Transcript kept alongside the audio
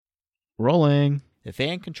Rolling. The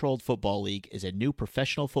Fan-Controlled Football League is a new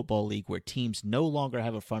professional football league where teams no longer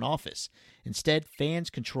have a front office. Instead,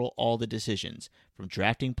 fans control all the decisions, from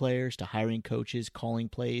drafting players to hiring coaches, calling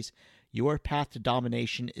plays. Your path to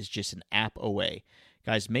domination is just an app away.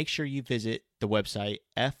 Guys, make sure you visit the website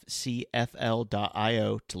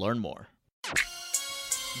fcfl.io to learn more.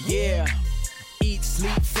 Yeah, eat,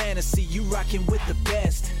 sleep, fantasy, you rockin' with the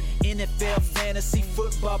best. NFL Fantasy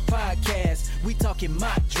Football Podcast. We talking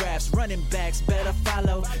mock drafts, running backs, better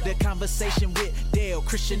follow the conversation with Dale,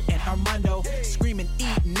 Christian, and Armando. Screaming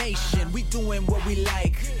Eat Nation, we doing what we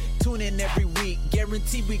like. Tune in every week,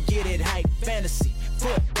 guarantee we get it hype. Fantasy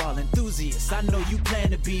football enthusiasts, I know you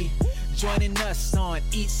plan to be joining us on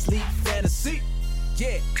Eat, Sleep, Fantasy.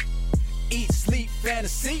 Yeah, Eat, Sleep,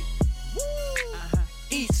 Fantasy.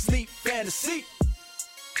 Eat, Sleep, Fantasy.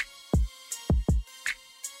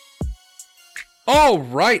 All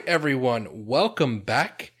right, everyone. Welcome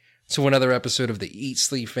back to another episode of the Eat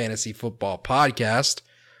Sleep Fantasy Football Podcast,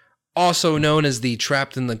 also known as the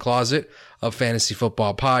Trapped in the Closet of Fantasy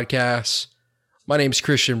Football Podcasts. My name's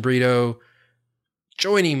Christian Brito.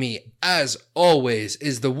 Joining me, as always,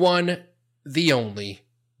 is the one, the only,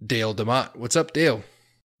 Dale DeMott. What's up, Dale?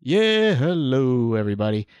 Yeah, hello,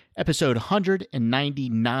 everybody. Episode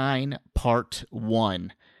 199, Part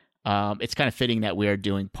 1. It's kind of fitting that we are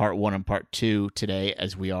doing Part 1 and Part 2 today,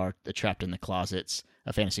 as we are the Trapped in the Closets,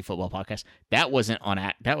 a fantasy football podcast. That was on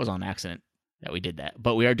accident that we did that,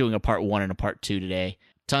 but we are doing a Part 1 and a Part 2 today.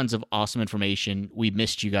 Tons of awesome information. We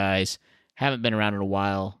missed you guys. Haven't been around in a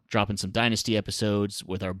while. Dropping some Dynasty episodes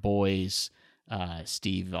with our boys,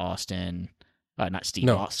 Steve Austin. Not Steve.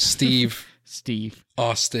 No, Austin. Steve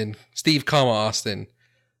Austin. Steve, Austin,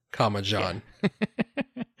 John. Yeah.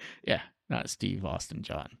 Yeah, not Steve Austin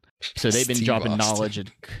John. So they've been Steve dropping Austin. knowledge.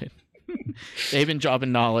 They've been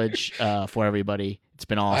dropping knowledge for everybody. It's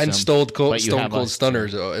been awesome. And Stone Cold us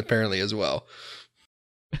Stunners, apparently, as well.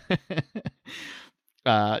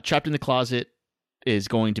 Trapped in the Closet is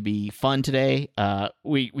going to be fun today.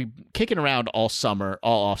 We kicking around all summer,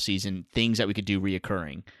 all off season, things that we could do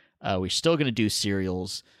reoccurring. We're still going to do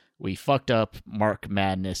serials. We fucked up Mark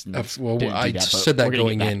Madness. And I said that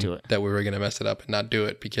going in that we were going to mess it up and not do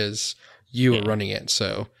it because you were running it.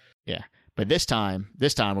 So yeah, but this time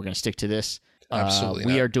we're going to stick to this. Absolutely,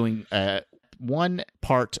 we are doing 1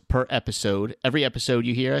 part per episode. Every episode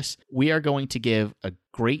you hear us, we are going to give a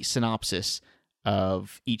great synopsis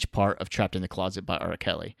of each part of Trapped in the Closet by R.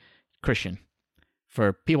 Kelly. Christian,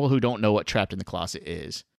 for people who don't know what Trapped in the Closet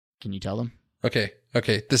is, can you tell them? Okay.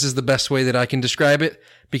 This is the best way that I can describe it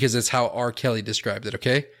because it's how R. Kelly described it,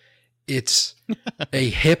 okay? It's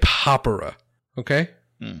a hip opera, okay?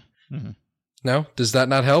 Mm-hmm. No? Does that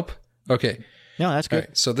not help? Okay. No, that's good.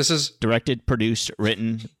 Right, so this is... Directed, produced,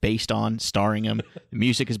 written, based on, starring him. The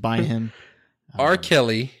music is by him. R.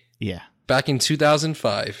 Kelly, yeah, back in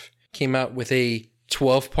 2005, came out with a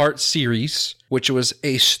 12-part series, which was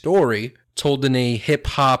a story told in a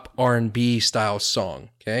hip-hop R&B style song,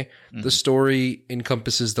 okay? Mm-hmm. The story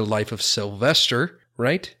encompasses the life of Sylvester,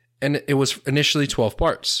 right? And it was initially 12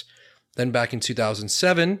 parts. Then back in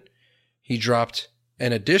 2007, he dropped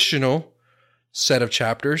an additional set of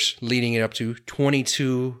chapters, leading it up to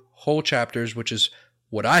 22 whole chapters, which is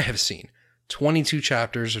what I have seen. 22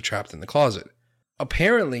 chapters of Trapped in the Closet.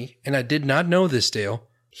 Apparently, and I did not know this, Dale,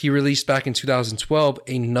 he released back in 2012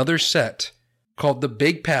 another set called The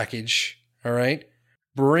Big Package, all right?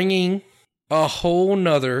 Bringing a whole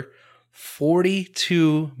nother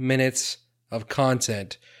 42 minutes of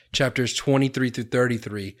content, chapters 23 through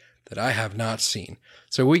 33, that I have not seen.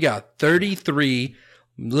 So we got 33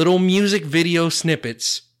 little music video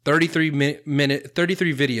snippets, 33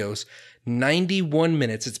 videos, 91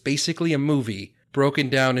 minutes. It's basically a movie broken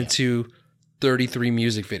down into 33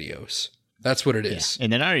 music videos. That's what it is. Yeah.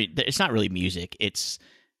 And then it's not really music. It's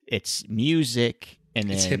music and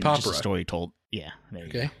then it's hip just opera. A story told. Yeah. There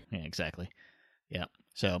you go. Yeah, exactly. Yeah.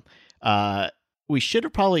 So we should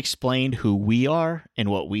have probably explained who we are and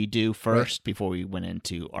what we do first before we went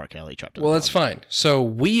into R. Kelly Trapped in the Closet. That's fine. So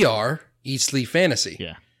we are Eat Sleep Fantasy.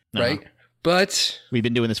 Yeah. Right? But we've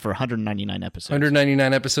been doing this for 199 episodes.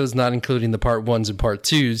 199 episodes, not including the part 1s and part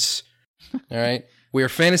 2s. All right? We are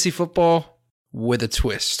fantasy football with a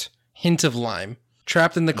twist. Hint of lime.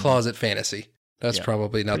 Trapped in the Closet fantasy. That's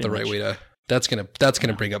probably not the right way to... That's gonna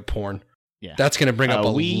bring up porn. Yeah. That's gonna bring up a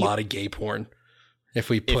lot of gay porn if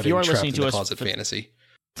we put in Trapped in the Closet fantasy.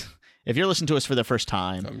 If you're listening to us for the first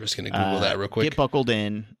time... I'm just gonna Google that real quick. Get buckled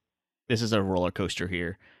in. This is a roller coaster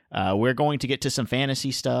here. We're going to get to some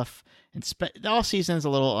fantasy stuff. And the off season's a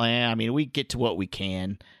little... I mean, we get to what we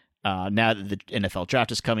can. Now that the NFL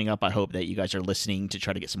draft is coming up, I hope that you guys are listening to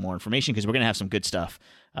try to get some more information, because we're going to have some good stuff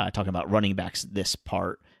talking about running backs this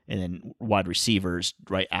part, and then wide receivers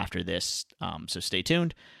right after this. So stay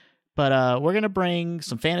tuned. But we're going to bring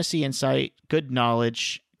some fantasy insight, good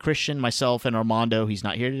knowledge. Christian, myself, and Armando, he's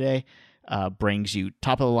not here today, brings you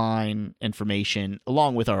top-of-the-line information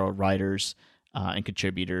along with our writers and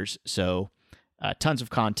contributors. So tons of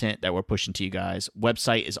content that we're pushing to you guys.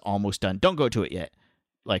 Website is almost done. Don't go to it yet.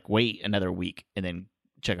 Like, wait another week and then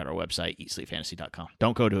check out our website, eatsleepfantasy.com.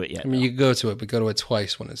 Don't go to it yet. I mean, you can go to it, but go to it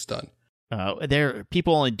twice when it's done.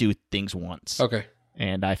 People only do things once. Okay.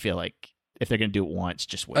 And I feel like if they're going to do it once,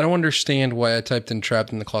 just wait. I don't understand why I typed in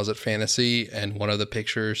Trapped in the Closet Fantasy, and one of the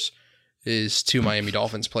pictures is 2 Miami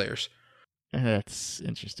Dolphins players. That's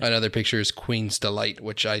interesting. Another picture is Queen's Delight,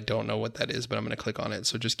 which I don't know what that is, but I'm going to click on it,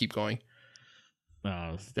 so just keep going.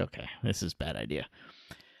 Oh, okay. This is a bad idea.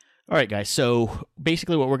 All right, guys. So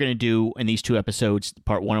basically what we're going to do in these 2 episodes,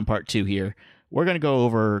 part 1 and part 2 here, we're going to go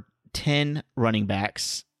over 10 running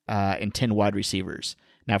backs and 10 wide receivers.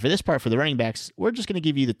 Now, for this part, for the running backs, we're just going to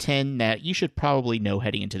give you the 10 that you should probably know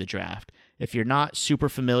heading into the draft. If you're not super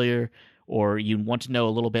familiar, or you want to know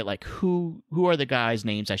a little bit like who are the guys'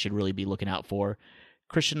 names I should really be looking out for,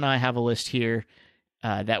 Christian and I have a list here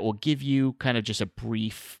that will give you kind of just a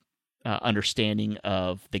brief understanding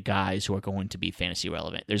of the guys who are going to be fantasy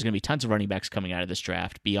relevant. There's going to be tons of running backs coming out of this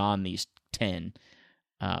draft beyond these 10,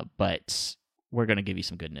 but we're going to give you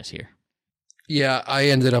some goodness here. Yeah, I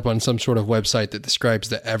ended up on some sort of website that describes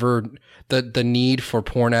the need for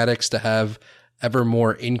porn addicts to have ever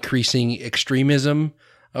more increasing extremism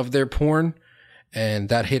of their porn, and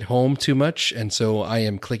that hit home too much, and so I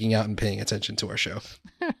am clicking out and paying attention to our show.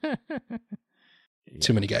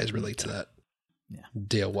 Too many guys relate to that. Yeah.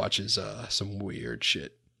 Dale watches some weird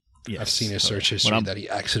shit. Yes. I've seen his search history that he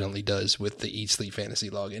accidentally does with the Eat Sleep Fantasy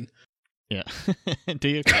login. Yeah. Do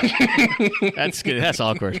you? That's good. That's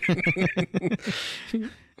awkward.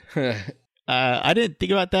 I didn't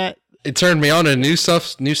think about that. It turned me on to new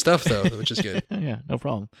stuff though, which is good. Yeah, no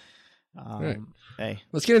problem. Right. Hey,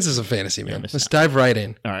 let's get into some fantasy, man. Let's dive right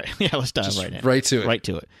in. All right. Yeah, let's dive Just right in. Right to it. Right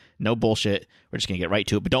to it. No bullshit. We're just going to get right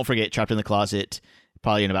to it. But don't forget, Trapped in the Closet,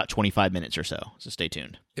 probably in about 25 minutes or so. So stay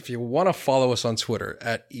tuned. If you want to follow us on Twitter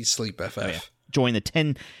at EatSleepFF. Oh, yeah. Join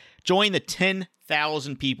the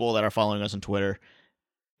 10,000 people that are following us on Twitter.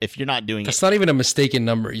 If you're not doing That's not even a mistaken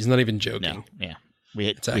number. He's not even joking. No, yeah. We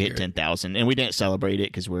hit 10,000, and we didn't celebrate it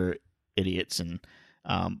because we're idiots. And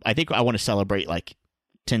I think I want to celebrate like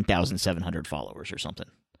 10,700 followers or something.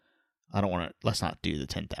 Let's not do the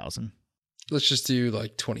 10,000. Let's just do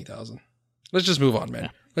like 20,000. Let's just move on, man.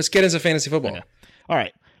 Yeah. Let's get into fantasy football. Okay. All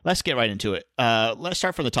right. Let's get right into it. Let's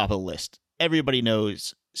start from the top of the list. Everybody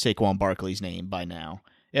knows Saquon Barkley's name by now.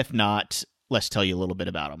 If not, let's tell you a little bit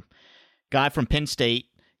about him. Guy from Penn State.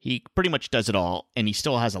 He pretty much does it all, and he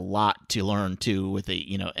still has a lot to learn too with the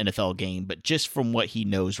NFL game. But just from what he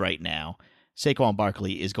knows right now, Saquon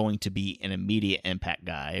Barkley is going to be an immediate impact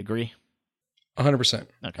guy. Agree? 100%.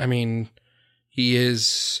 Okay. I mean, he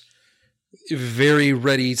is very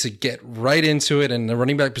ready to get right into it, and the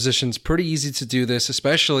running back position's pretty easy to do this,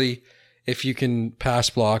 especially if you can pass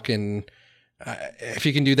block. And if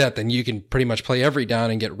you can do that, then you can pretty much play every down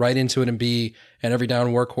and get right into it and be an every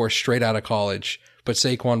down workhorse straight out of college. But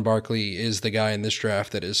Saquon Barkley is the guy in this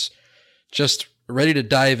draft that is just ready to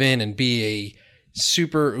dive in and be a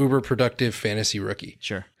super uber productive fantasy rookie.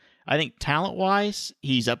 Sure. I think talent-wise,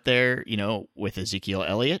 he's up there, with Ezekiel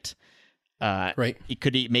Elliott. Right. He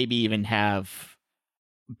could maybe even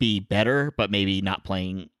be better, but maybe not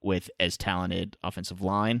playing with as talented offensive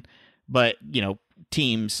line. But,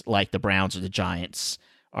 teams like the Browns or the Giants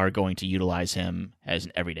are going to utilize him as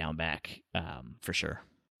an every down back, for sure.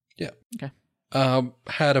 Yeah. Okay.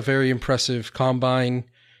 Had a very impressive combine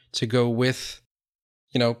to go with,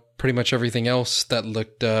 pretty much everything else that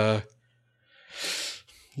looked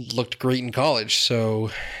great in college. So,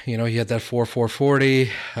 he had that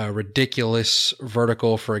 4.40, ridiculous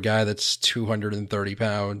vertical for a guy that's 230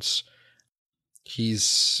 pounds. He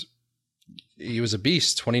was a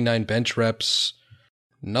beast, 29 bench reps,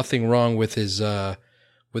 nothing wrong with his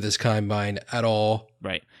combine at all.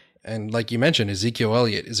 Right. And like you mentioned, Ezekiel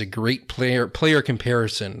Elliott is a great player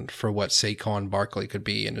comparison for what Saquon Barkley could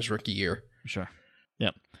be in his rookie year. Sure.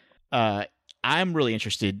 Yep. I'm really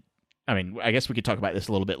interested. I mean, I guess we could talk about this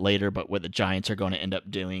a little bit later, but what the Giants are going to end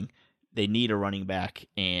up doing, they need a running back.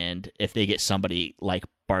 And if they get somebody like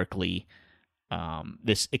Barkley,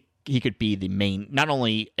 he could be the main, not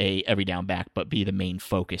only a every down back, but be the main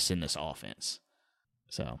focus in this offense.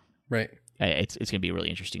 So, right. It's going to be really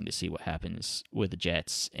interesting to see what happens with the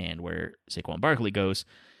Jets and where Saquon Barkley goes.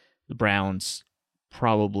 The Browns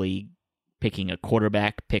probably picking a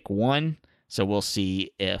quarterback, pick 1. So we'll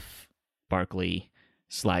see if Barkley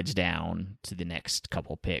slides down to the next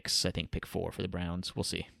couple picks. I think pick 4 for the Browns. We'll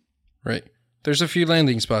see. Right. There's a few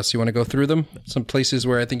landing spots. You want to go through them? Some places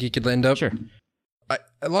where I think he could end up? Sure.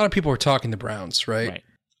 A lot of people are talking the Browns, right?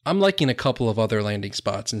 I'm liking a couple of other landing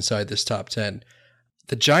spots inside this top 10.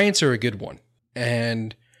 The Giants are a good one.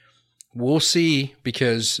 And we'll see,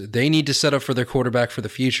 because they need to set up for their quarterback for the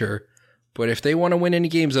future. But if they want to win any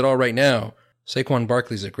games at all right now, Saquon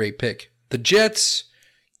Barkley's a great pick. The Jets,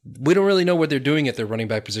 we don't really know what they're doing at their running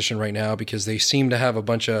back position right now, because they seem to have a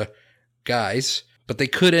bunch of guys, but they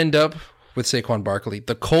could end up with Saquon Barkley.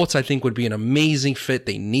 The Colts, I think, would be an amazing fit.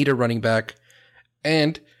 They need a running back.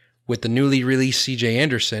 And with the newly released CJ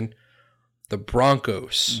Anderson, the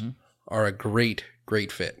Broncos are a great,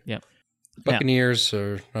 great fit. Yep. Buccaneers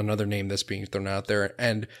are another name that's being thrown out there.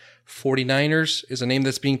 And 49ers is a name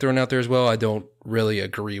that's being thrown out there as well. I don't really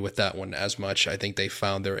agree with that one as much. I think they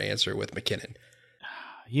found their answer with McKinnon.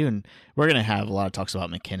 We're going to have a lot of talks about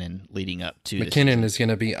McKinnon leading up to McKinnon is going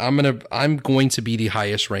to be, I'm going to be the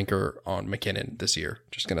highest ranker on McKinnon this year.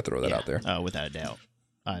 Just going to throw that out there. Oh, without a doubt.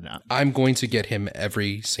 No. I'm going to get him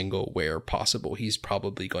every single where possible. He's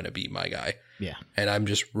probably going to be my guy. Yeah. And I'm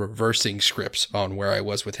just reversing scripts on where I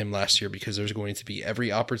was with him last year, because there's going to be every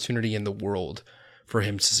opportunity in the world for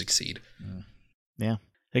him to succeed. Yeah,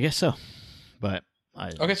 I guess so. But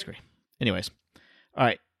I disagree. Anyways. All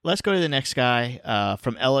right. Let's go to the next guy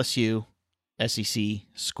from LSU, SEC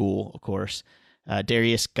school, of course.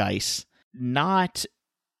 Darius Geis. Not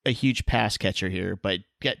a huge pass catcher here, but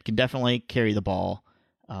can definitely carry the ball.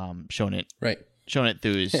 Showing it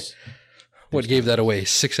through his. What gave that away?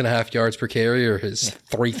 6.5 yards per carry, or his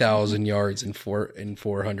 3,000 yards in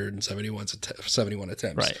 471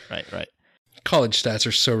 attempts? Right. College stats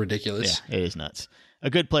are so ridiculous. Yeah, it is nuts. A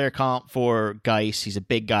good player comp for Geis. He's a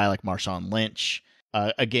big guy like Marshawn Lynch.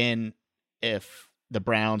 Again, if the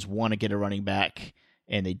Browns want to get a running back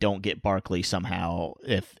and they don't get Barkley somehow,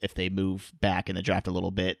 if they move back in the draft a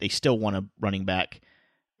little bit, they still want a running back.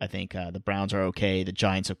 I think the Browns are okay. The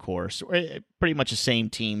Giants, of course, pretty much the same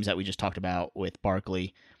teams that we just talked about with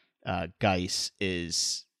Barkley. Geis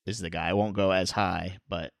is the guy. I won't go as high,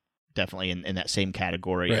 but definitely in that same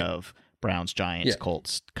category of Browns, Giants,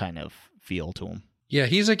 Colts kind of feel to him. Yeah,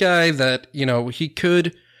 he's a guy that, he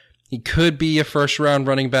could be a first-round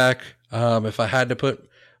running back. If I had to put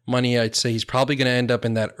money, I'd say he's probably going to end up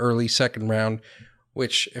in that early second round,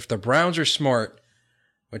 which if the Browns are smart,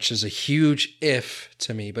 which is a huge if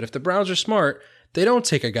to me, but if the Browns are smart, they don't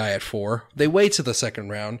take a guy at 4. They wait to the second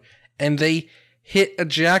round, and they hit a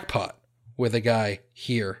jackpot with a guy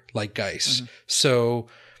here like Geis. So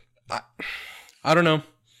I don't know.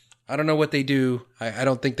 I don't know what they do. I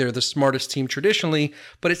don't think they're the smartest team traditionally,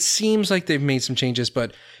 but it seems like they've made some changes.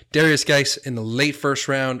 But Darius Geis in the late first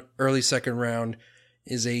round, early second round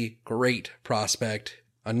is a great prospect.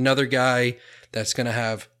 Another guy that's going to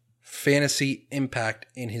have fantasy impact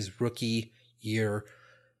in his rookie year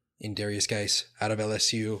in Darius Geis out of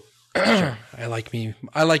LSU. I like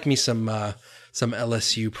me some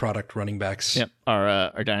LSU product running backs. Yep.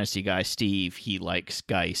 Our dynasty guy Steve, he likes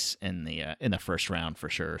Geis in the first round for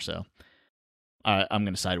sure. So I'm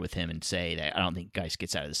going to side with him and say that I don't think Geis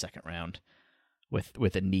gets out of the second round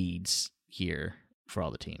with the needs here for all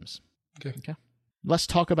the teams. Okay. Let's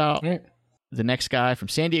talk about the next guy from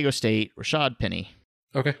San Diego State, Rashad Penny.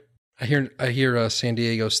 Okay. I hear San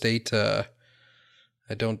Diego State. I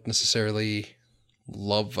don't necessarily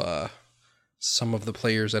love some of the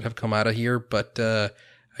players that have come out of here, but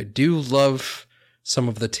I do love some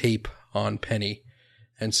of the tape on Penny.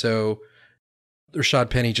 And so Rashad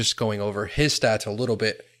Penny, just going over his stats a little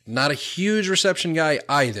bit, not a huge reception guy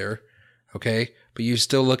either, okay? But you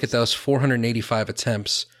still look at those 485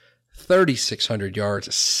 attempts, 3,600 yards,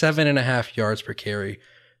 7.5 yards per carry,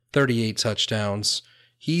 38 touchdowns.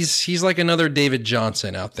 He's like another David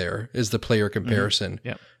Johnson out there is the player comparison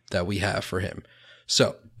that we have for him.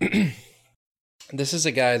 So this is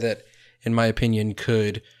a guy that, in my opinion,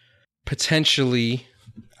 could potentially,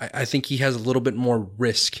 I think he has a little bit more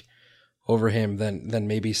risk over him than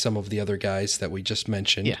maybe some of the other guys that we just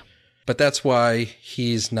mentioned. Yeah. But that's why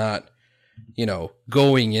he's not,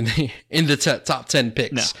 going in the top 10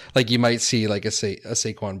 picks like you might see like a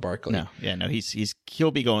Saquon Barkley. No,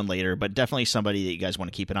 he'll be going later, but definitely somebody that you guys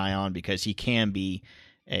want to keep an eye on because he can be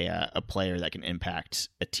a player that can impact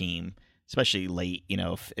a team, especially late.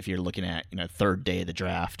 If you're looking at third day of the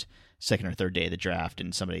draft, second or third day of the draft,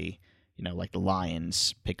 and somebody like the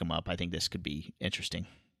Lions pick him up, I think this could be interesting.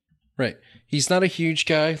 Right. He's not a huge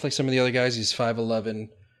guy like some of the other guys. He's 5'11".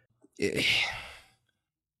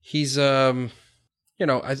 he's I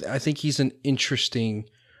think he's an interesting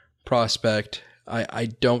prospect. I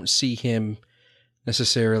don't see him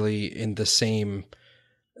necessarily in the same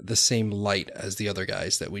light as the other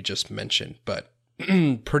guys that we just mentioned, but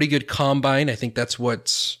pretty good combine. I think that's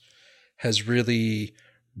what has really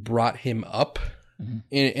brought him up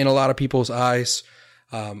in a lot of people's eyes.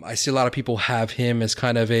 I see a lot of people have him as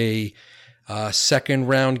kind of a second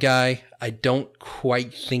round guy. I don't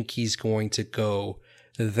quite think he's going to go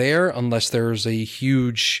there unless there's a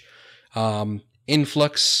huge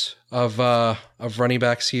influx of running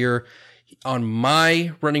backs here. On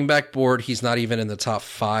my running back board, he's not even in the top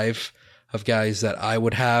 5 of guys that I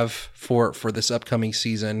would have for this upcoming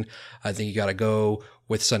season. I think you got to go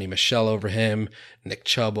with Sonny Michel over him, Nick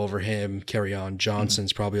Chubb over him, Kerryon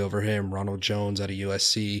Johnson's probably over him, Ronald Jones out of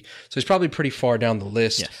USC. So he's probably pretty far down the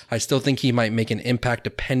list. Yes. I still think he might make an impact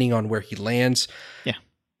depending on where he lands. Yeah,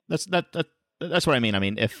 that's what I mean. I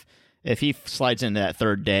mean, if he slides into that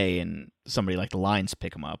third day and somebody like the Lions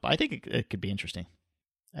pick him up, I think it could be interesting.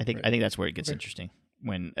 I think that's where it gets interesting,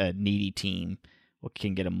 when a needy team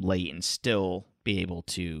can get him late and still be able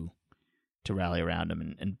to rally around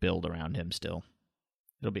him and build around him still.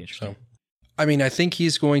 It'll be interesting. So, I mean, I think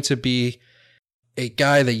he's going to be a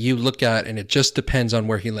guy that you look at, and it just depends on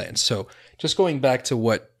where he lands. So just going back to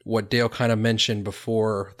what Dale kind of mentioned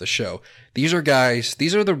before the show, these are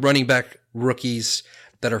the running back rookies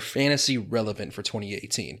that are fantasy relevant for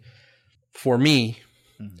 2018. For me,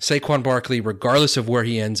 Saquon Barkley, regardless of where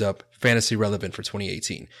he ends up, fantasy relevant for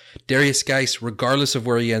 2018. Darius Geis, regardless of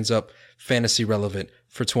where he ends up, fantasy relevant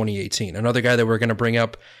for 2018. Another guy that we're going to bring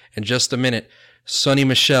up in just a minute, Sonny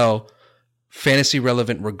Michel, fantasy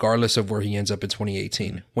relevant regardless of where he ends up in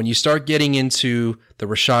 2018. When you start getting into the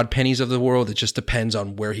Rashad Pennies of the world, it just depends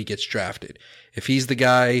on where he gets drafted. If he's the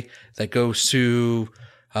guy that goes to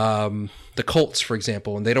the Colts, for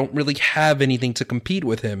example, and they don't really have anything to compete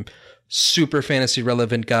with him, super fantasy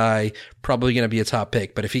relevant guy, probably going to be a top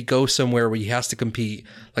pick. But if he goes somewhere where he has to compete,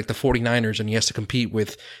 like the 49ers, and he has to compete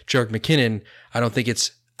with Jerick McKinnon, I don't think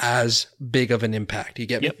it's as big of an impact. You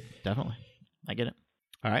get me? Yep, definitely. I get it.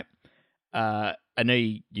 All right. I know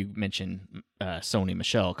you mentioned Sonny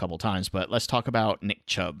Michel a couple times, but let's talk about Nick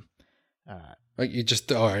Chubb. All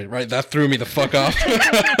right. That threw me the fuck off.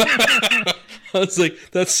 I was like,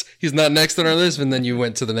 he's not next on our list, and then you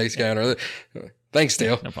went to the next guy on our list. Thanks,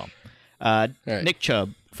 Dale. No problem. Right. Nick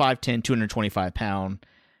Chubb, 5'10", 225-pound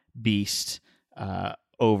beast,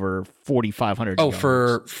 over 4,500 yards.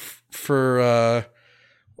 For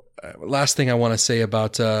last thing I want to say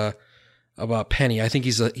about Penny, I think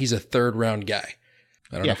he's a third round guy.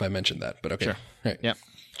 I don't know if I mentioned that, but okay. Sure. All right. Yep.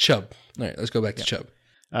 Chubb. All right, let's go back to Chubb.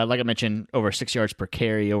 Like I mentioned, over 6 yards per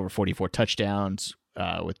carry, over 44 touchdowns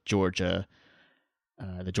with Georgia,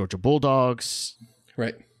 the Georgia Bulldogs.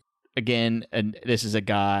 Right. Again, and this is a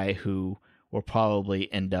guy who will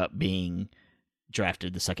probably end up being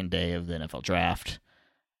drafted the second day of the NFL draft.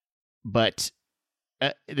 But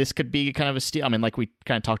this could be kind of a steal. I mean, like we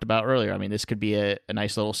kind of talked about earlier, I mean, this could be a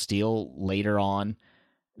nice little steal later on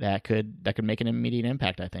that could make an immediate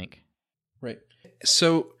impact, I think. Right.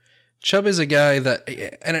 So Chubb is a guy that,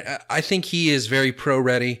 and I think he is very pro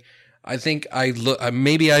ready. I think I look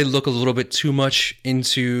a little bit too much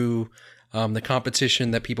into the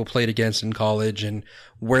competition that people played against in college and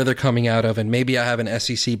where they're coming out of, and maybe I have an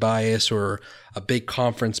SEC bias or a big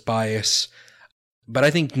conference bias. But I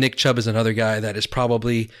think Nick Chubb is another guy that is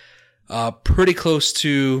probably pretty close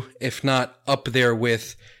to, if not up there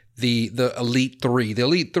with the Elite Three. The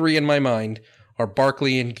Elite Three in my mind are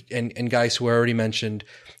Barkley and guys who I already mentioned,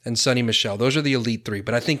 and Sonny Michel. Those are the Elite Three.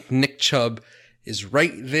 But I think Nick Chubb is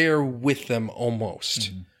right there with them almost.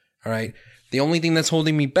 Mm-hmm. All right. The only thing that's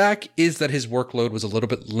holding me back is that his workload was a little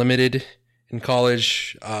bit limited in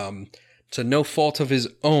college, to no fault of his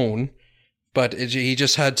own. But he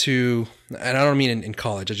just had to, and I don't mean in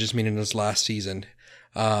college, I just mean in his last season.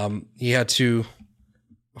 He had to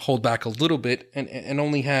hold back a little bit and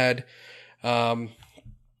only had that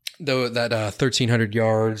 1,300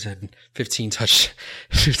 yards and 15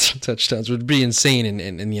 touchdowns would be insane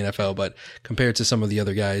in the NFL. But compared to some of the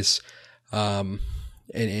other guys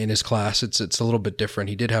in his class, it's a little bit different.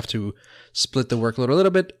 He did have to split the workload a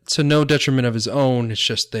little bit to no detriment of his own. It's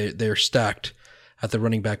just they're stacked at the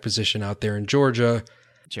running back position out there in Georgia.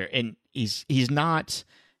 Sure. And he's not,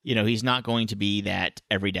 he's not going to be that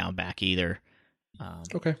every down back either.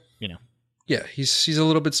 Okay. Yeah, he's a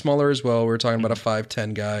little bit smaller as well. We're talking about a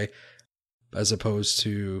 5'10" guy as opposed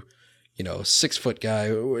to, 6 foot guy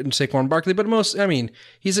in Saquon Barkley, but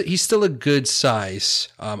he's still a good size.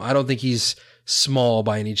 I don't think he's small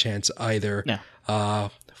by any chance either. No.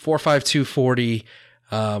 4'5", 240.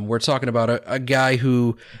 We're talking about a guy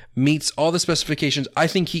who meets all the specifications. I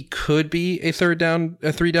think he could be a 3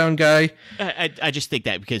 down guy. I just think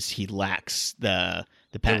that because he lacks the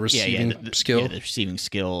receiving skill, the receiving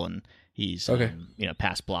skill, and he's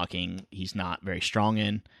pass blocking. He's not very strong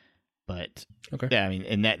in, but yeah, I mean,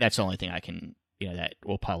 and that's the only thing I can that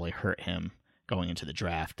will probably hurt him going into the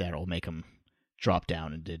draft. That'll make him drop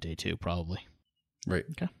down into day 2 probably. Right.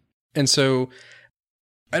 Okay. And so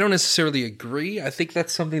I don't necessarily agree. I think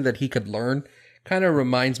that's something that he could learn. Kind of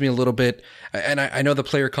reminds me a little bit, and I know the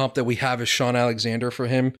player comp that we have is Sean Alexander for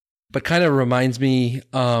him, but kind of reminds me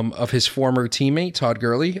of his former teammate, Todd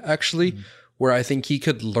Gurley, actually, where I think he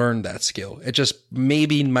could learn that skill. It just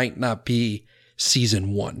maybe might not be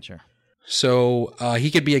season 1. Sure. So he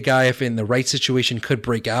could be a guy, if in the right situation, could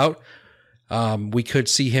break out. We could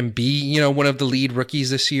see him be, one of the lead rookies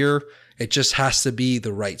this year. It just has to be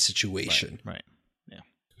the right situation. Right. Yeah.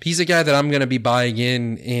 He's a guy that I'm going to be buying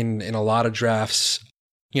in a lot of drafts.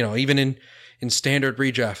 Even in standard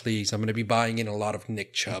redraft leagues, I'm going to be buying in a lot of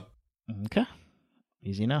Nick Chubb. Okay.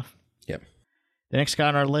 Easy enough. Yep. The next guy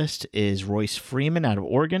on our list is Royce Freeman out of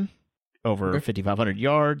Oregon. Over 5,500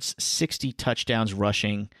 yards, 60 touchdowns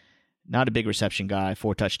rushing. Not a big reception guy.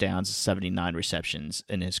 4 touchdowns, 79 receptions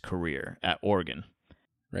in his career at Oregon.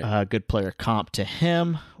 Right. Good player comp to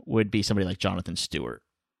him would be somebody like Jonathan Stewart.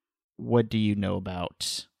 What do you know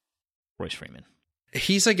about Royce Freeman?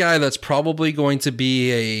 He's a guy that's probably going to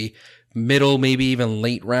be a middle, maybe even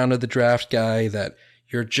late round of the draft guy that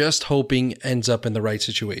you're just hoping ends up in the right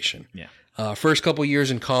situation. Yeah. First couple years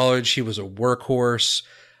in college, he was a workhorse.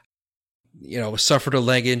 Suffered a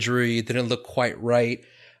leg injury, didn't look quite right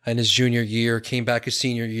in his junior year, came back his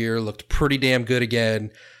senior year, looked pretty damn good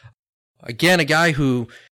again. Again, a guy who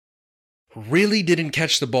really didn't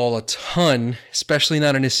catch the ball a ton, especially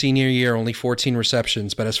not in his senior year, only 14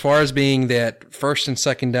 receptions. But as far as being that first and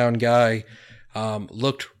second down guy,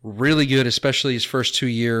 looked really good, especially his first 2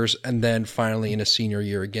 years, and then finally in his senior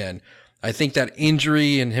year again. I think that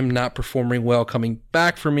injury and him not performing well coming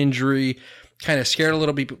back from injury kind of scared a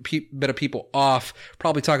little bit of people off.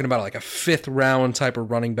 Probably talking about like a 5th round type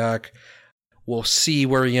of running back. We'll see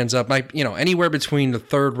where he ends up. Anywhere between the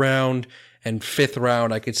 3rd round and 5th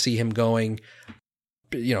round, I could see him going.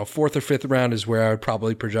 4th or 5th round is where I would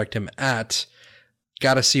probably project him at.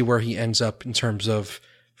 Got to see where he ends up in terms of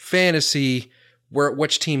fantasy,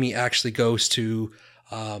 which team he actually goes to.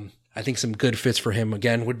 I think some good fits for him,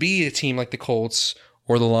 again, would be a team like the Colts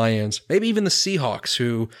or the Lions, maybe even the Seahawks,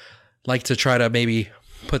 who like to try to maybe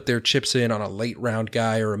put their chips in on a late round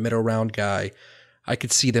guy or a middle round guy. I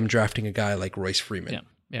could see them drafting a guy like Royce Freeman.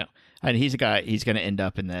 Yeah. And he's a guy, he's going to end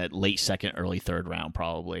up in the late 2nd, early 3rd round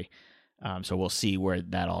probably. So we'll see where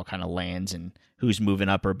that all kind of lands and who's moving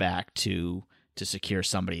up or back to secure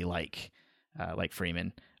somebody like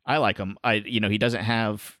Freeman. I like him.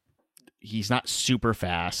 He's not super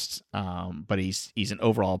fast, but he's an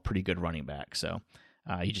overall pretty good running back. So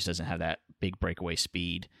he just doesn't have that big breakaway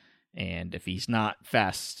speed. And if he's not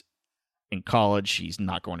fast in college, he's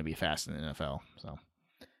not going to be fast in the NFL. So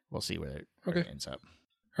we'll see where it ends up.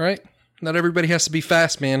 All right. Not everybody has to be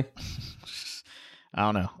fast, man. I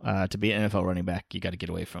don't know. To be an NFL running back, you got to get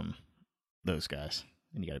away from those guys,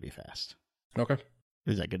 and you got to be fast. Okay.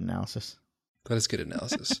 Is that good analysis? That is good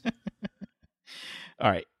analysis. All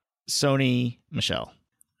right. Sony Michel.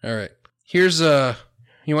 All right. Here's you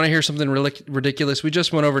want to hear something ridiculous? We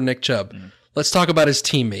just went over Nick Chubb. Let's talk about his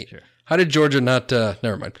teammate. Sure. How did Georgia not?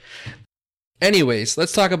 Never mind. Anyways,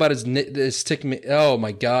 let's talk about his teammate. Oh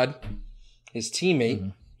my God, his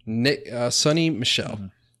teammate, Nick Sony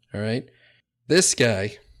Michel. All right, this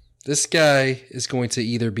guy is going to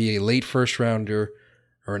either be a late 1st rounder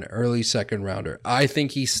or an early 2nd rounder. I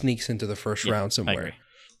think he sneaks into the 1st round somewhere.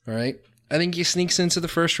 All right, I think he sneaks into the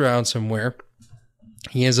 1st round somewhere.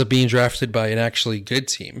 He ends up being drafted by an actually good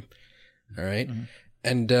team. All right,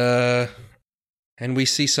 and we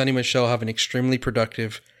see Sony Michel have an extremely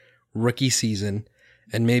productive rookie season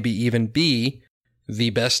and maybe even be the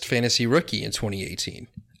best fantasy rookie in 2018.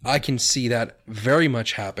 I can see that very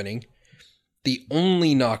much happening. The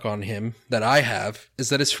only knock on him that I have is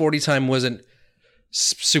that his 40 time wasn't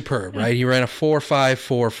superb, right? He ran a 4.5,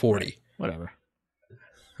 4.40. Whatever.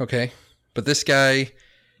 Okay. But this guy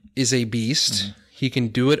is a beast. He can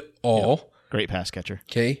do it all. Yep. Great pass catcher.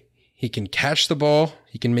 Okay. He can catch the ball.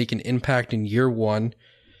 He can make an impact in year 1.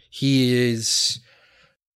 He is,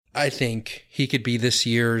 I think, he could be this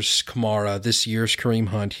year's Kamara, this year's Kareem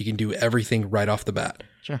Hunt. He can do everything right off the bat.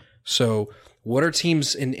 Sure. So what are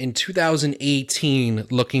teams in 2018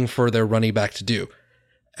 looking for their running back to do?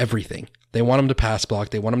 everything. They want him to pass block.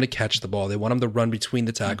 They want him to catch the ball. They want him to run between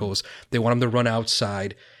the tackles. They want him to run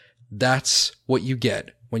outside. That's what you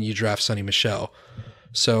get when you draft Sonny Michel.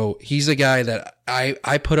 So he's a guy that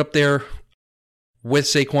I put up there with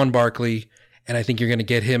Saquon Barkley, and I think you're going to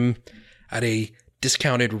get him at a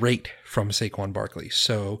discounted rate from Saquon Barkley.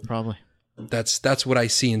 So Probably. that's what I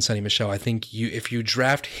see in Sonny Michel. I think if you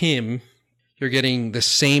draft him, you're getting the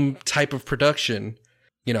same type of production,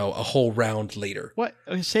 a whole round later.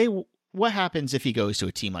 What happens if he goes to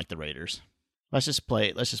a team like the Raiders? Let's just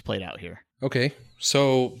play it out here. Okay.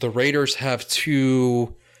 So the Raiders have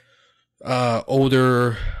two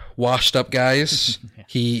older, washed up guys.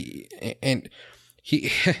 He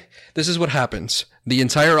this is what happens. The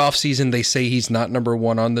entire offseason, they say he's not number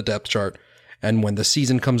one on the depth chart. And when the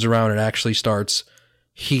season comes around and actually starts,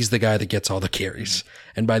 he's the guy that gets all the carries.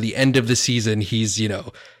 And by the end of the season, he's,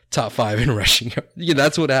 top 5 in rushing.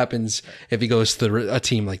 That's what happens if he goes to a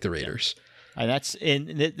team like the Raiders. And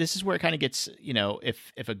this is where it kind of gets,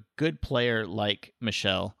 if a good player like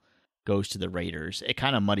Michel goes to the Raiders, it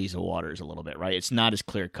kind of muddies the waters a little bit, right? It's not as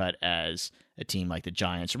clear cut as a team like the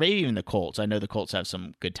Giants or maybe even the Colts. I know the Colts have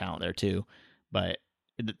some good talent there too, but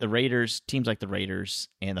the Raiders, teams like the Raiders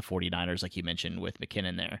and the 49ers, like you mentioned with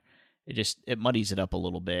McKinnon there, it muddies it up a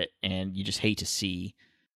little bit, and you just hate to see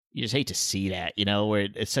that, where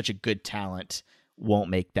it's such a good talent won't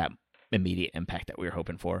make that immediate impact that we were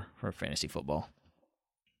hoping for fantasy football.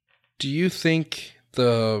 Do you think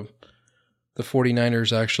the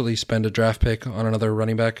 49ers actually spend a draft pick on another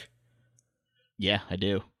running back? Yeah, I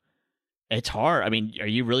do. It's hard. I mean, are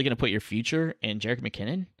you really going to put your future in Jerick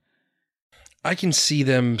McKinnon? I can see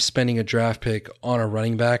them spending a draft pick on a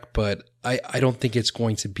running back, but I don't think it's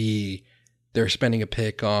going to be they're spending a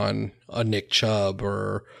pick on a Nick Chubb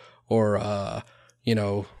or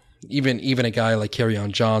even a guy like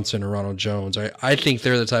Kerryon Johnson or Ronald Jones. I think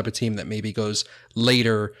they're the type of team that maybe goes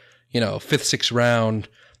later, 5th, 6th round,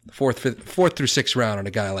 4th through 6th round on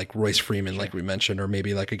a guy like Royce Freeman, like we mentioned, or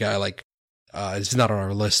maybe like a guy like it's not on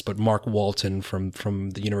our list, but Mark Walton from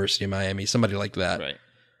the University of Miami, somebody like that. Right.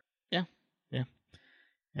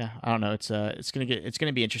 Yeah. I don't know. It's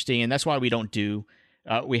gonna be interesting, and that's why we don't do.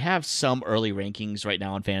 We have some early rankings right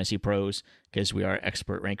now on Fantasy Pros because we are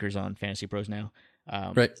expert rankers on Fantasy Pros now.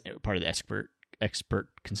 Right. Part of the expert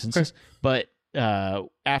consensus. But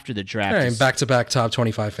after the draft, right, back-to-back top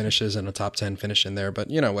 25 finishes and a top 10 finish in there, but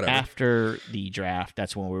whatever. After the draft,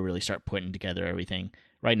 that's when we really start putting together everything.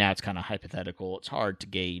 Right now, it's kind of hypothetical. It's hard to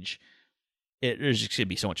gauge. There's just going to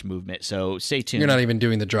be so much movement, so stay tuned. You're not even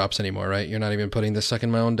doing the drops anymore, right? You're not even putting the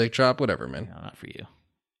sucking my own dick drop? Whatever, man. No, not for you.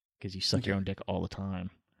 Because you suck your own dick all the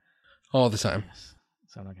time. All the time. Yes.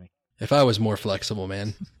 So I'm not going to. If I was more flexible,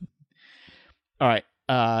 man. All right.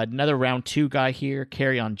 Another round 2 guy here,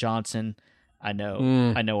 Kerryon Johnson. I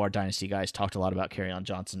know our Dynasty guys talked a lot about Kerryon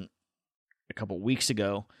Johnson a couple weeks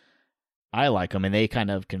ago. I like him, and they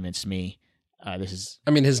kind of convinced me. His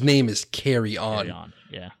name is Carry On. Carry On,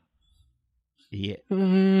 yeah.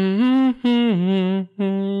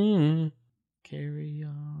 Carry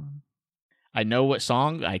On. I know what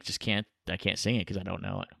song. I can't sing it because I don't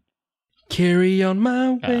know it. Carry on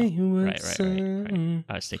my way. Right.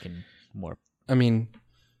 I was thinking more. Right.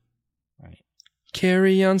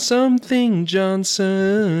 Carry on something,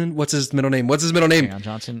 Johnson. What's his middle name? Kerryon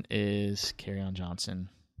Johnson is Kerryon Johnson.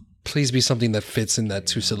 Please be something that fits in that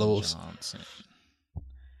 2 syllables.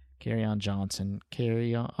 Kerryon Johnson.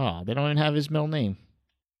 Oh, they don't even have his middle name.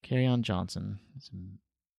 Kerryon Johnson. It's an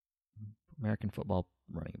American football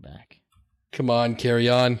running back. Come on, Carry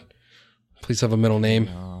On. Please have a middle name.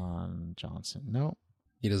 Kerryon Johnson. No.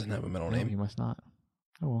 He doesn't have a middle name. He must not.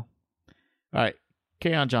 Oh, well. All right.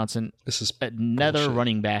 Kerryon Johnson. This is another bullshit.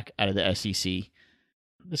 Running back out of the SEC. This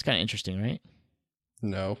is kind of interesting, right?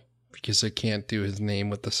 No, because I can't do his name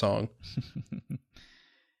with the song.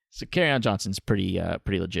 So Kerryon Johnson's pretty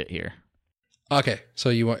legit here. Okay, so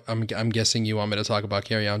I'm guessing you want me to talk about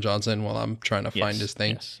Kerryon Johnson while I'm trying to find his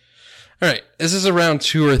thing. Yes. All right, this is a round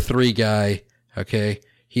 2 or 3 guy. Okay,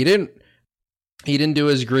 he didn't do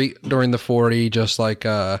as great during the 40, just like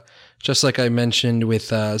I mentioned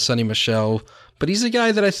with Sonny Michel, but he's a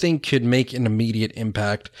guy that I think could make an immediate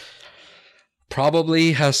impact.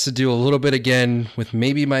 Probably has to do a little bit again with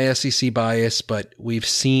maybe my SEC bias, but we've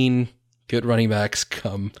seen good running backs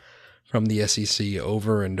come from the SEC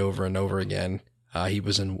over and over and over again. He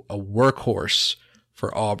was a workhorse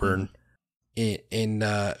for Auburn in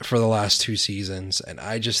for the last 2 seasons, and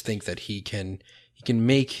I just think that he can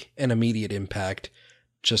make an immediate impact,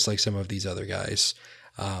 just like some of these other guys.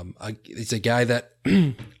 It's a guy that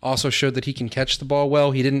also showed that he can catch the ball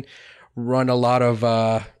well. He didn't run a lot of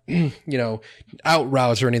out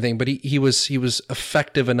routes or anything, but he was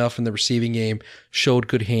effective enough in the receiving game, showed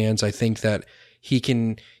good hands. I think that he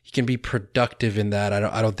can be productive in that.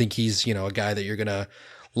 I don't think he's, a guy that you're going to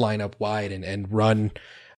line up wide and run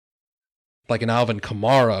like an Alvin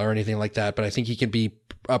Kamara or anything like that, but I think he can be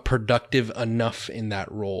productive enough in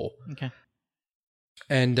that role. Okay.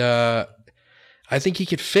 And I think he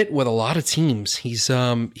could fit with a lot of teams. He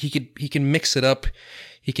can mix it up.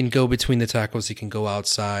 He can go between the tackles. He can go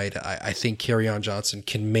outside. I think Kerryon Johnson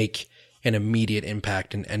can make an immediate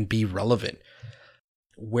impact and be relevant.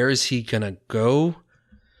 Where is he going to go?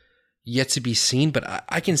 Yet to be seen, but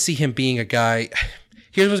I can see him being a guy.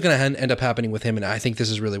 Here's what's going to end up happening with him, and I think this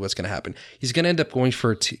is really what's going to happen. He's going to end up going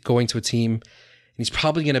to a team, and he's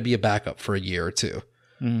probably going to be a backup for a year or two.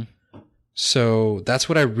 Mm-hmm. So that's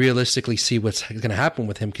what I realistically see what's going to happen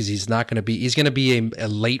with him, because he's going to be a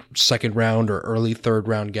late second round or early third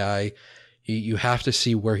round guy. You have to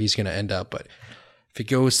see where he's going to end up. But if he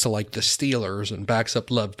goes to like the Steelers and backs up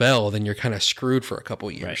Lev Bell, then you're kind of screwed for a couple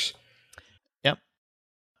of years. Right. Yep.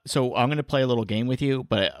 So I'm going to play a little game with you,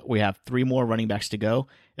 but we have 3 more running backs to go.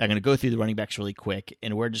 I'm going to go through the running backs really quick,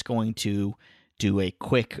 and we're just going to do a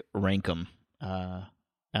quick rank 'em.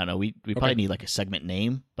 I don't know. We probably need like a segment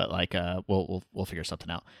name, but like we'll figure something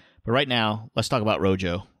out. But right now, let's talk about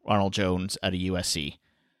Rojo, Ronald Jones out of USC.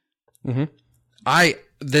 Mm-hmm.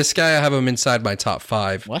 This guy, I have him inside my top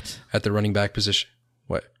 5. What? At the running back position?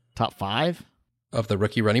 What? Top 5 of the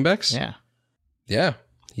rookie running backs? Yeah.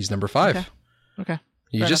 He's number 5. Okay.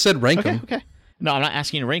 You just said rank him. Okay. No, I'm not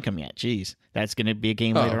asking you to rank him yet. Jeez, that's going to be a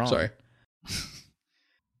game later on. Sorry.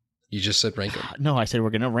 You just said rank him. No, I said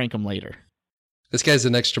we're going to rank him later. This guy's the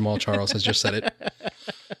next Jamal Charles. Has just said it.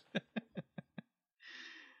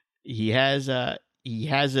 He has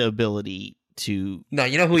the ability to. No,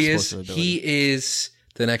 you know who he is? He is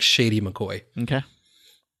the next Shady McCoy. Okay.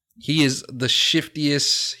 He is the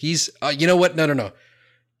shiftiest. He's you know what? No.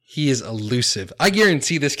 He is elusive. I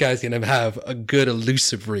guarantee this guy's going to have a good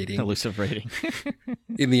elusive rating.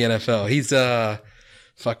 In the NFL. He's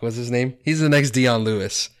what's his name? He's the next Dion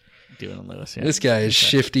Lewis. Dion Lewis, yeah. This guy is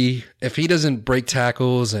shifty. If he doesn't break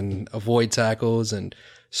tackles and avoid tackles and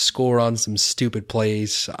score on some stupid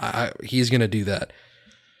plays, he's going to do that.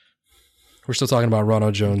 We're still talking about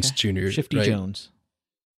Ronald Jones Jr. Shifty right? Jones.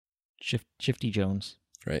 Shifty Jones.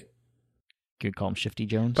 Right. You could call him Shifty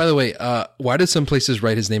Jones. By the way, why did some places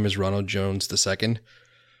write his name as Ronald Jones II? Is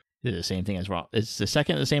it the same thing as Ron? Is the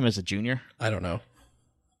second the same as the junior? I don't know.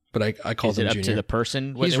 But I call him junior. Is it up to the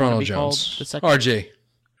person? He's Ronald Jones. The second? RJ.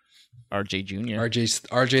 RJ Jr.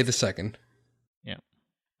 RJ the second.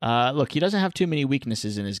 Yeah. Look, he doesn't have too many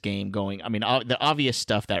weaknesses in his game going. I mean, the obvious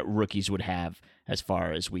stuff that rookies would have as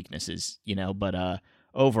far as weaknesses, but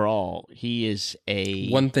overall, he is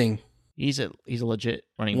one thing. He's a legit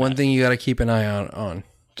running back. One thing you got to keep an eye on.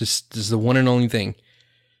 Just this is the one and only thing.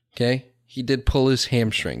 Okay? He did pull his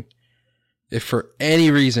hamstring. If for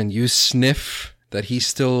any reason you sniff that he's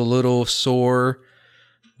still a little sore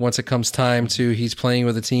once it comes time to he's playing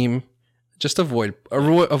with a team, just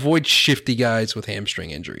avoid shifty guys with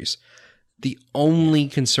hamstring injuries. The only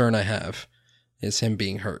concern I have is him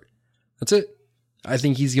being hurt. That's it. I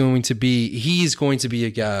think he's going to be a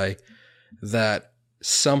guy that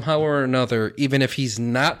somehow or another, even if he's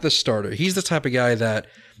not the starter, he's the type of guy that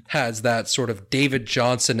has that sort of David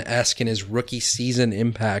Johnson-esque in his rookie season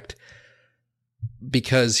impact,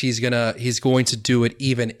 because he's going to do it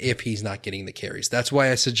even if he's not getting the carries. That's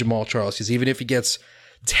why I said Jamal Charles, because even if he gets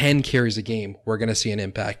 10 carries a game, we're going to see an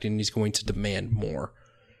impact, and he's going to demand more.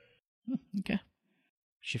 Okay.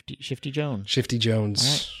 Shifty Jones. Shifty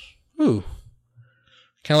Jones. Right. Ooh.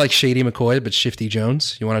 Kind of like Shady McCoy, but Shifty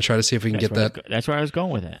Jones. You want to try to see if we can get that? That's where I was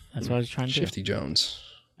going with it. That's what I was trying to do. Shifty Jones.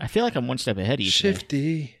 I feel like I'm one step ahead of you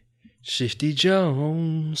today. Shifty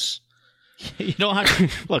Jones. You don't have to,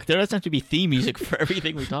 look, there doesn't have to be theme music for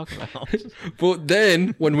everything we talk about. But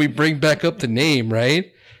then when we bring back up the name,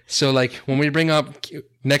 right? So like when we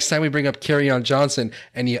next time we bring up Kerryon Johnson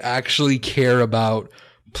and you actually care about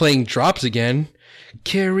playing drops again,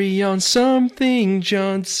 carry on something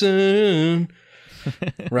Johnson.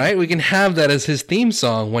 Right? We can have that as his theme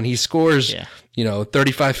song when he scores,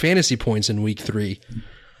 35 fantasy points in week 3.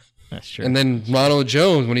 That's true. And then Ronald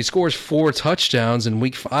Jones, when he scores 4 touchdowns in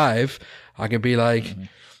week 5, I can be like,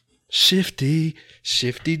 Shifty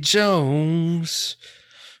Jones.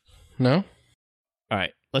 No? All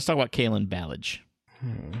right. Let's talk about Kalen Ballage.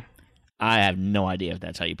 I have no idea if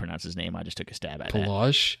that's how you pronounce his name. I just took a stab at it.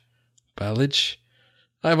 Ballage?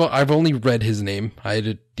 I've only read his name. I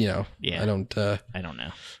did, I don't know. I don't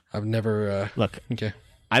know. I've never. Look, okay.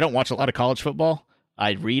 I don't watch a lot of college football,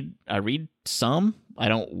 I read some. I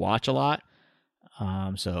don't watch a lot.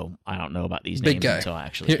 So I don't know about these Big names guy. until I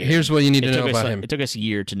actually hear Here's them. what you need to It know took us about like- him. It took us a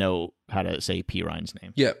year to know how to say P. Ryan's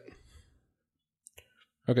name. Yep.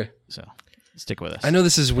 Okay. So stick with us. I know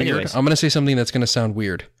this is weird. Anyways. I'm going to say something that's going to sound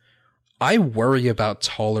weird. I worry about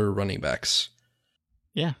taller running backs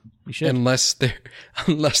Yeah, we should. unless they're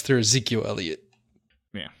Ezekiel Elliott.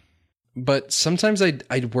 Yeah. But sometimes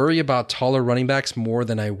I'd worry about taller running backs more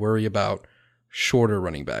than I worry about shorter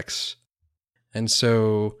running backs. And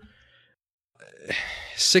so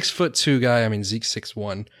 6'2" guy, I mean Zeke's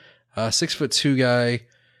 6'1", 6'2" guy,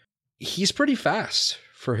 he's pretty fast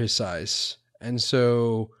for his size. And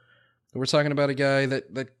so we're talking about a guy that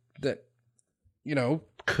you know,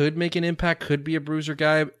 could make an impact, could be a bruiser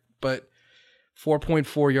guy, but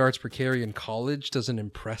 4.4 yards per carry in college doesn't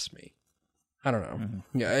impress me. I don't know.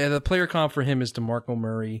 Mm-hmm. Yeah, the player comp for him is DeMarco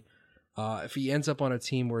Murray. If he ends up on a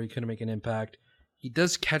team where he couldn't make an impact, he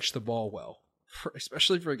does catch the ball well,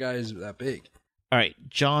 especially for a guy who's that big. All right,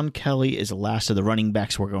 John Kelly is the last of the running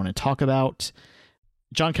backs we're going to talk about.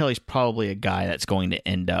 John Kelly's probably a guy that's going to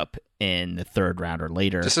end up in the third round or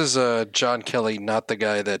later. This is John Kelly, not the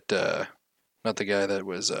guy that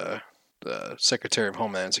was the Secretary of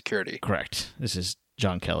Homeland Security. Correct. This is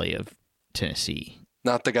John Kelly of Tennessee.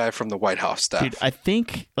 Not the guy from the White House staff. Dude, I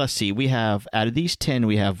think, let's see, we have, out of these 10,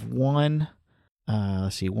 we have 1,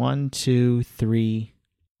 2, 3,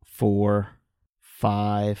 4,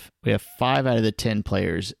 5. We have 5 out of the 10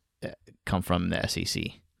 players that come from the SEC.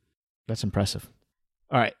 That's impressive.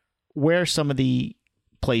 All right, where are some of the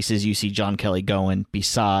places you see John Kelly going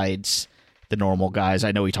besides the normal guys?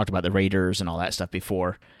 I know we talked about the Raiders and all that stuff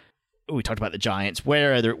before. We talked about the Giants. What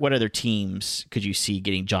other teams could you see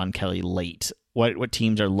getting John Kelly late? What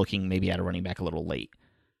teams are looking maybe at a running back a little late?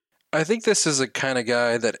 I think this is a kind of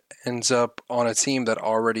guy that ends up on a team that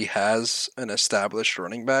already has an established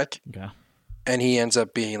running back, Okay. and he ends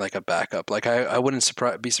up being like a backup. Like I wouldn't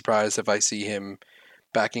be surprised if I see him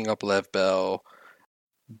backing up Lev Bell,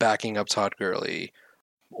 backing up Todd Gurley,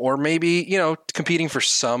 or maybe, you know, competing for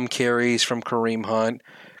some carries from Kareem Hunt,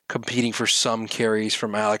 competing for some carries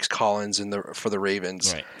from Alex Collins for the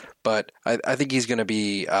Ravens. Right. But I think he's going to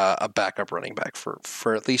be a backup running back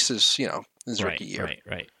for at least his rookie year.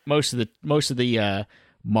 Right. Most of the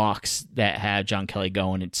mocks that have John Kelly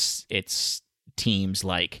going, it's teams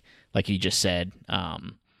like you just said.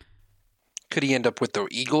 Could he end up with the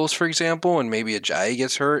Eagles, for example, and maybe Ajayi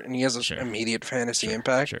gets hurt and he has an Sure. immediate fantasy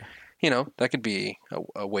impact? Sure. You know, that could be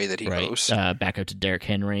a way that he goes. Back up to Derrick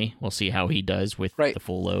Henry. We'll see how he does with the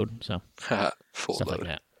full load. So Full stuff load.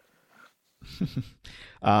 like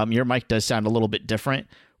that. Your mic does sound a little bit different.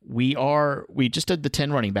 We just did the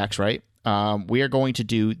 10 running backs, right? We are going to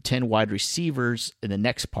do 10 wide receivers in the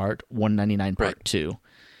next part, 199 part 2.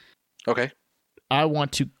 Okay. I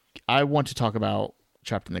want to talk about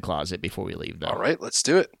Trapped in the Closet before we leave, though. All right, let's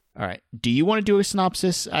do it. All right. Do you want to do a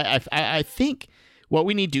synopsis? I think what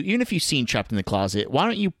we need to do, even if you've seen Trapped in the Closet, why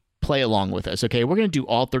don't you play along with us? Okay, we're going to do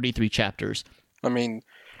all 33 chapters. I mean,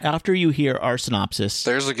 after you hear our synopsis,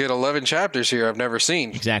 there's a good 11 chapters here I've never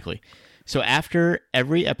seen. Exactly. So after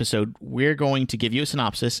every episode, we're going to give you a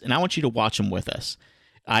synopsis, and I want you to watch them with us.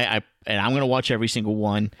 And I'm going to watch every single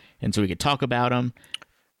one, and so we can talk about them.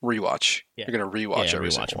 Rewatch. Yeah. You're going to rewatch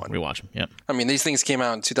every single one. Rewatch them. Yep. I mean, these things came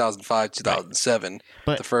out in 2005, 2007. Right.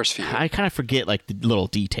 But the first few. I kind of forget like the little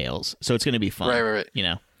details, so it's going to be fun. Right. You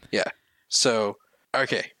know. Yeah. So,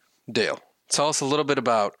 okay, Dale, tell us a little bit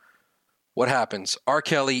about what happens. R.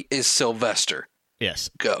 Kelly is Sylvester. Yes.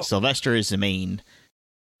 Go. Sylvester is the main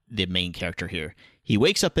character here. He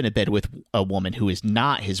wakes up in a bed with a woman who is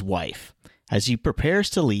not his wife. As he prepares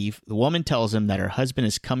to leave, the woman tells him that her husband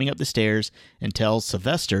is coming up the stairs and tells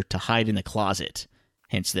Sylvester to hide in the closet.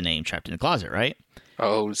 Hence the name Trapped in the Closet, right?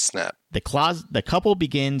 Oh, snap. The couple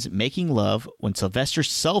begins making love when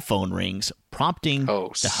Sylvester's cell phone rings, prompting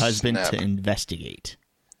the husband to investigate.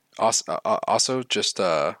 Also, just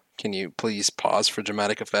can you please pause for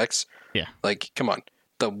dramatic effects? Yeah. Like, come on.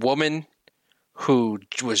 The woman who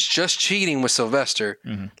was just cheating with Sylvester,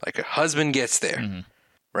 like her husband gets there,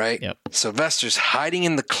 right? Yep. Sylvester's hiding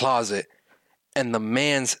in the closet, and the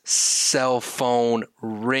man's cell phone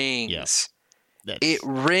rings. Yep. It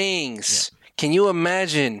rings. Yep. Can you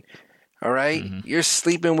imagine? All right? You're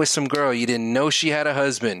sleeping with some girl. You didn't know she had a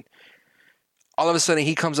husband. All of a sudden,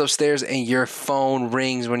 he comes upstairs, and your phone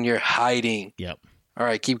rings when you're hiding. Yep. All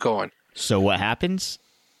right, keep going. So what happens?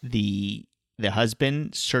 The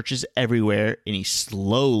husband searches everywhere, and he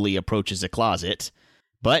slowly approaches the closet.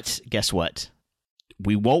 But guess what?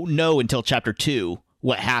 We won't know until chapter 2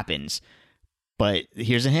 what happens. But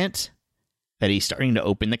here's a hint that he's starting to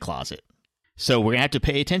open the closet. So we're going to have to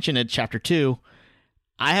pay attention to Chapter 2.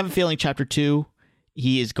 I have a feeling Chapter 2,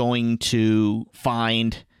 he is going to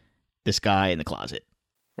find this guy in the closet.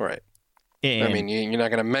 Right. And, I mean, you're not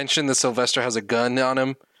going to mention that Sylvester has a gun on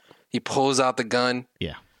him. He pulls out the gun.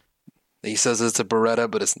 yeah. He says it's a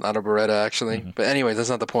Beretta, but it's not a Beretta, actually. Mm-hmm. But anyway,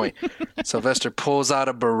 that's not the point. Sylvester pulls out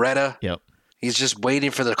a Beretta. Yep. He's just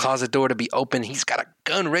waiting for the closet door to be open. He's got a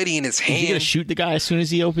gun ready in his Is he going to hand. shoot the guy as soon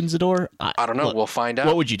as he opens the door? I don't know. Look, We'll find out.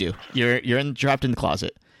 what would you do? You're trapped in the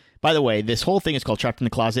closet. By the way, this whole thing is called Trapped in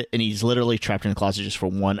the Closet, and he's literally trapped in the closet just for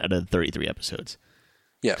one out of the 33 episodes.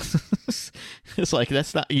 Yeah. It's like,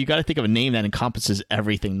 that's not, you got to think of a name that encompasses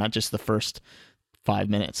everything, not just the first 5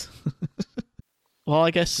 minutes. Well,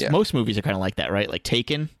 I guess most movies are kind of like that, right? Like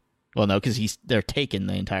Taken. Well, no, because they're taken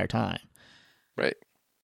the entire time. Right.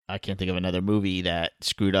 I can't think of another movie that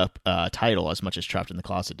screwed up title as much as Trapped in the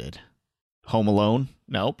Closet did. Home Alone?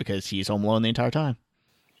 No, because he's home alone the entire time.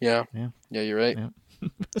 Yeah. Yeah. Yeah, you're right. Yeah.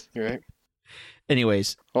 You're right.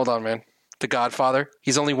 Anyways, Hold on, man. The Godfather.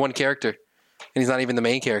 He's only one character. And he's not even the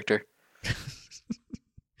main character.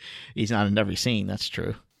 he's not in every scene. That's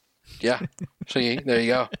true. Yeah. So there you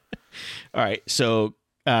go. All right. So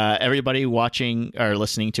everybody watching or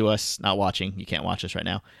listening to us, not watching, you can't watch us right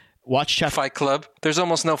now. Watch chapter. Fight Club. There's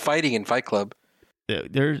almost no fighting in Fight Club.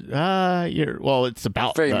 It's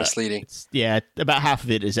about Very misleading. About half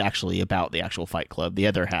of it is actually about the actual Fight Club. The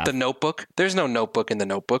other half, The Notebook. There's no Notebook in The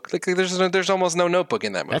Notebook. Like there's almost no Notebook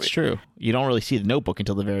in that movie. that's true. You don't really see the Notebook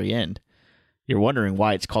until the very end. You're wondering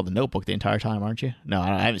why it's called The Notebook the entire time, aren't you? No,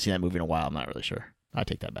 I haven't seen that movie in a while. I'm not really sure. I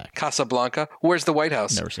take that back. Casablanca. Where's the White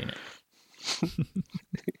House? Never seen it.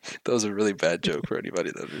 That was a really bad joke for anybody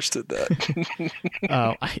that understood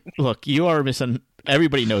that. Look, you are missing.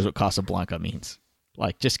 Everybody knows what Casablanca means.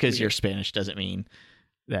 Like, just because you're Spanish doesn't mean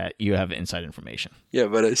that you have inside information. Yeah,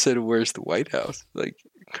 but I said, where's the White House? Like,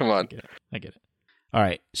 come on. I get it. All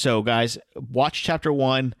right, so guys, watch chapter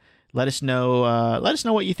 1. Let us know. Let us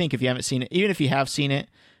know what you think if you haven't seen it. Even if you have seen it,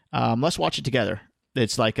 let's watch it together.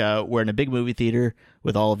 It's like we're in a big movie theater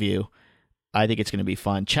with all of you. I think it's going to be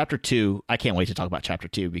fun. Chapter 2, I can't wait to talk about Chapter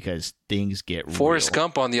 2 because things get Forrest real.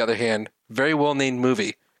 Gump, on the other hand, very well named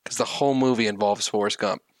movie because the whole movie involves Forrest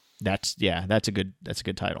Gump. That's a good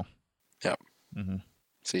title. Yeah. Mm-hmm.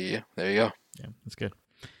 See, there you go. Yeah, that's good.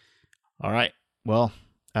 All right. Well,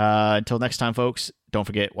 until next time, folks, don't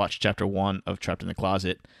forget, watch Chapter 1 of Trapped in the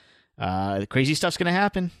Closet. The crazy stuff's going to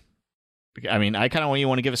happen. I mean, I kind of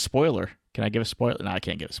want to give a spoiler. Can I give a spoiler? No, I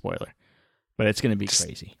can't give a spoiler. But it's going to be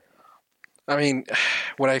crazy. I mean,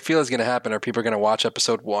 what I feel is going to happen are people are going to watch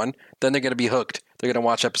episode 1, then they're going to be hooked. They're going to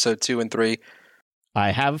watch episode 2 and 3.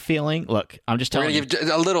 I have a feeling. Look, I'm just telling you. We're going to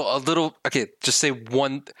give a little. Okay, just say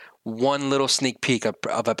one little sneak peek of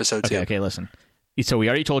episode 2. Okay, listen. So we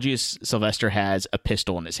already told you Sylvester has a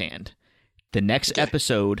pistol in his hand. The next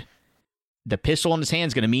episode, the pistol in his hand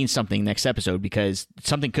is going to mean something next episode because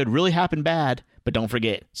something could really happen bad. But don't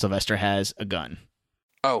forget, Sylvester has a gun.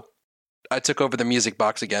 Oh, I took over the music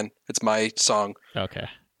box again. It's my song. Okay.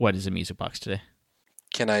 What is the music box today?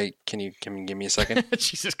 Can you give me a second?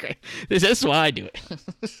 Jesus Christ. This is why I do it.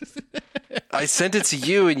 I sent it to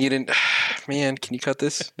you and you didn't. Man, can you cut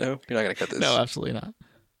this? No, you're not going to cut this. No, absolutely not.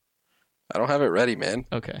 I don't have it ready, man.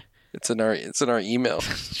 Okay. It's in our email.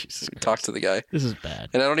 Jesus Christ. Talk to the guy. This is bad.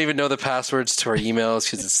 And I don't even know the passwords to our emails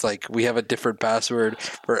because it's like we have a different password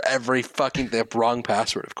for every fucking the wrong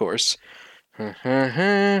password, of course. What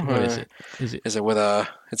is it? Is it with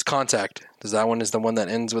it's contact. Does that one is the one that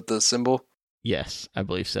ends with the symbol? Yes, I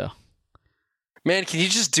believe so. Man, can you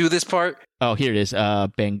just do this part? Oh, here it is.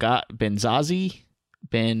 Benzazi?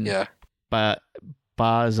 Yeah.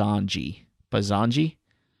 Bazanji. Bazanji?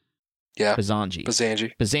 Yeah. Bazanji.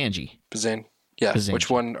 Bazanji. Yeah. Bazanji.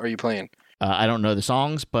 Which one are you playing? I don't know the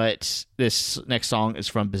songs, but this next song is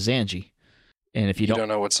from Bazanji. And if you don't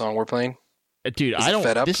know what song we're playing? Dude, I don't.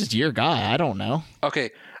 Fed Up? This is your guy. I don't know.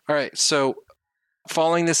 Okay. All right. So,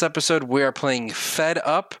 following this episode, we are playing Fed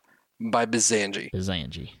Up by Bazanji.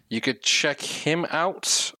 Bazanji. You could check him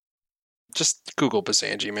out. Just Google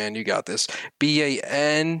Bazanji, man. You got this.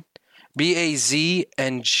 BAZNGA.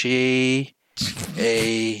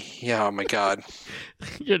 Yeah, oh my God.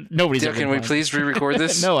 Nobody's Can we please re-record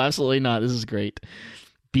this? No, absolutely not. This is great.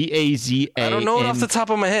 BAZA. I don't know it off the top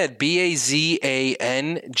of my head.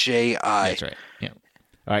 BAZANJI. That's right. Yeah.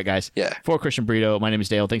 All right, guys. Yeah. For Christian Brito, my name is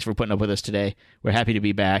Dale. Thanks for putting up with us today. We're happy to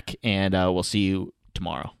be back, and we'll see you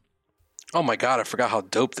tomorrow. Oh my God, I forgot how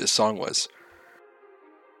dope this song was.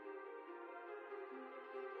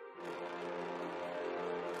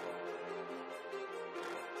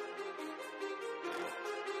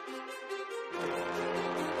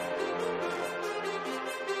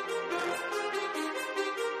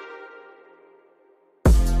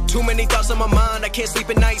 Too many thoughts on my mind, I can't sleep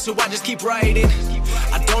at night, so I just keep writing.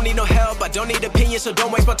 I don't need no help, I don't need opinions, so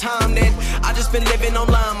don't waste my time then. I just been living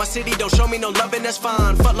online, my city don't show me no love and that's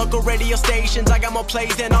fine. Fuck local radio stations, I got more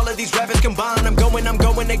plays than all of these rappers combined. I'm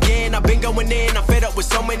going again, I've been going in, I'm fed up with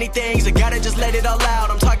so many things, I gotta just let it all out.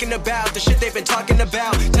 I'm talking about the shit they've been talking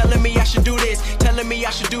about, telling me I should do this, telling me I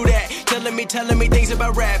should do that, telling me things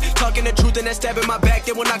about rap, talking the truth and that stab in my back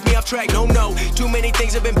that will knock me off track. No, too many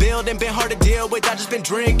things have been building, been hard to deal with, I just been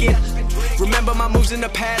drinking. Remember my moves in the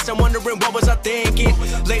past, I'm wondering what was I thinking.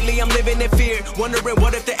 Lately I'm living in fear, wondering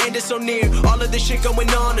what if the end is so near. All of this shit going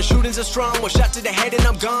on, the shootings are strong, one shot to the head and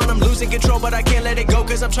I'm gone. I'm losing control but I can't let it go,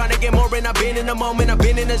 cause I'm trying to get more and I've been in the moment, I've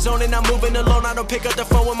been in the zone and I'm moving alone. I don't pick up the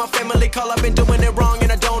phone when my family call, I've been doing it wrong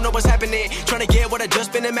and I don't know what's happening. Trying to get what I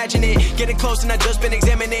just been imagining, getting close and I just been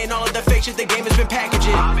examining all of the fake shit the game has been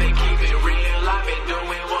packaging. I've been keeping real, I've been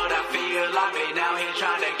doing what I feel, I've been out here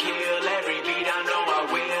trying to kill every beat, I know I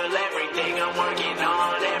will, everything I'm working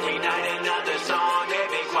on, every night another song, they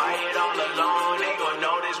been quiet all along, they gon'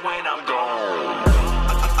 notice when I'm gone.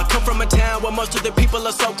 I come from a town where most of the people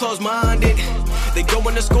are so close-minded. They go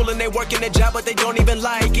into school and they work in a job but they don't even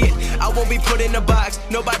like it. I won't be put in a box,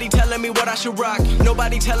 nobody telling me what I should rock,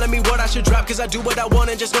 nobody telling me what I should drop, cause I do what I want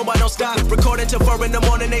and just know I don't stop. Recording till 4 in the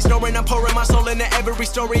morning, they snoring, I'm pouring my soul into every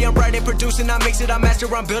story. I'm writing, producing, I mix it, I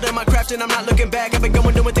master, I'm building my craft and I'm not looking back. I've been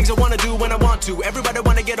going doing things I wanna do when I want to. Everybody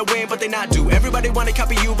wanna get a win but they not do. Everybody wanna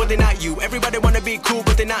copy you but they not you. Everybody wanna be cool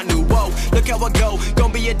but they not new. Whoa, look how I go,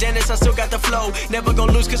 gonna be a dentist, I still got the flow. Never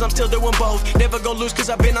gonna lose cause I'm still doing both. Never gonna lose cause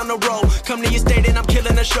I've been on the road. Come to your state and I'm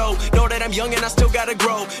killing the show. Know that I'm young and I still gotta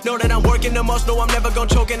grow. Know that I'm working the most, know I'm never gonna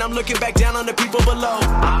choke and I'm looking back down on the people below.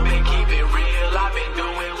 I've been keeping real, I've been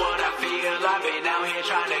doing what I feel, I've been out here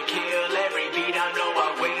trying to kill